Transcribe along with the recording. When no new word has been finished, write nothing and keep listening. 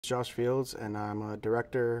Josh Fields, and I'm a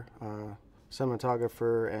director,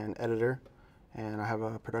 cinematographer, and editor, and I have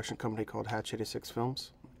a production company called Hatch 86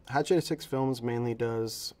 Films. Hatch 86 Films mainly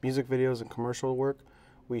does music videos and commercial work.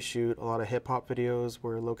 We shoot a lot of hip-hop videos.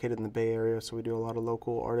 We're located in the Bay Area, so we do a lot of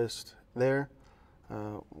local artists there,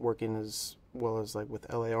 working as well as like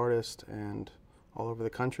with LA artists and all over the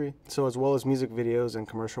country. So as well as music videos and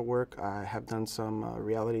commercial work, I have done some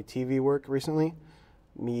reality TV work recently.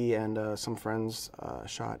 Me and some friends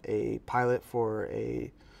shot a pilot for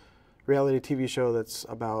a reality TV show that's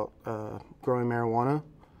about growing marijuana.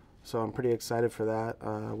 So I'm pretty excited for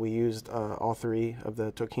that. We used all three of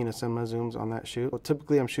the Tokina Cinema zooms on that shoot. Well,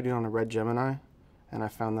 typically I'm shooting on a red Gemini, and I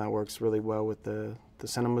found that works really well with the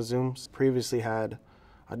cinema zooms. Previously had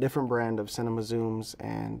a different brand of cinema zooms,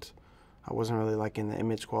 and I wasn't really liking the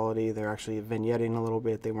image quality. They're actually vignetting a little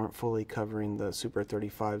bit. They weren't fully covering the Super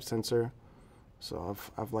 35 sensor. So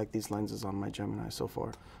I've liked these lenses on my Gemini so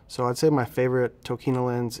far. So I'd say my favorite Tokina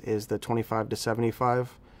lens is the 25-75.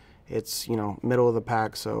 It's, you know, middle of the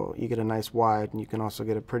pack, so you get a nice wide, and you can also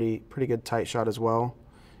get a pretty good tight shot as well,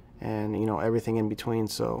 and you know, everything in between.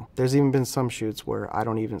 So there's even been some shoots where I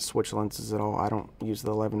don't even switch lenses at all. I don't use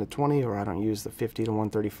the 11-20, or I don't use the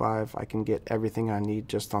 50-135. I can get everything I need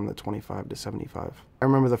just on the 25-75. I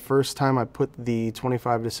remember the first time I put the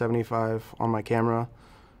 25-75 on my camera,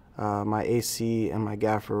 my AC and my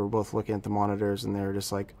Gaffer were both looking at the monitors, and they were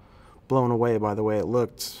just like blown away by the way it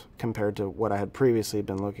looked compared to what I had previously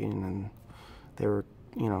been looking, and they were,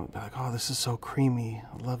 you know, like, oh, this is so creamy,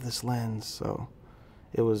 I love this lens. So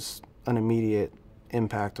it was an immediate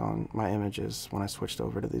impact on my images when I switched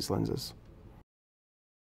over to these lenses.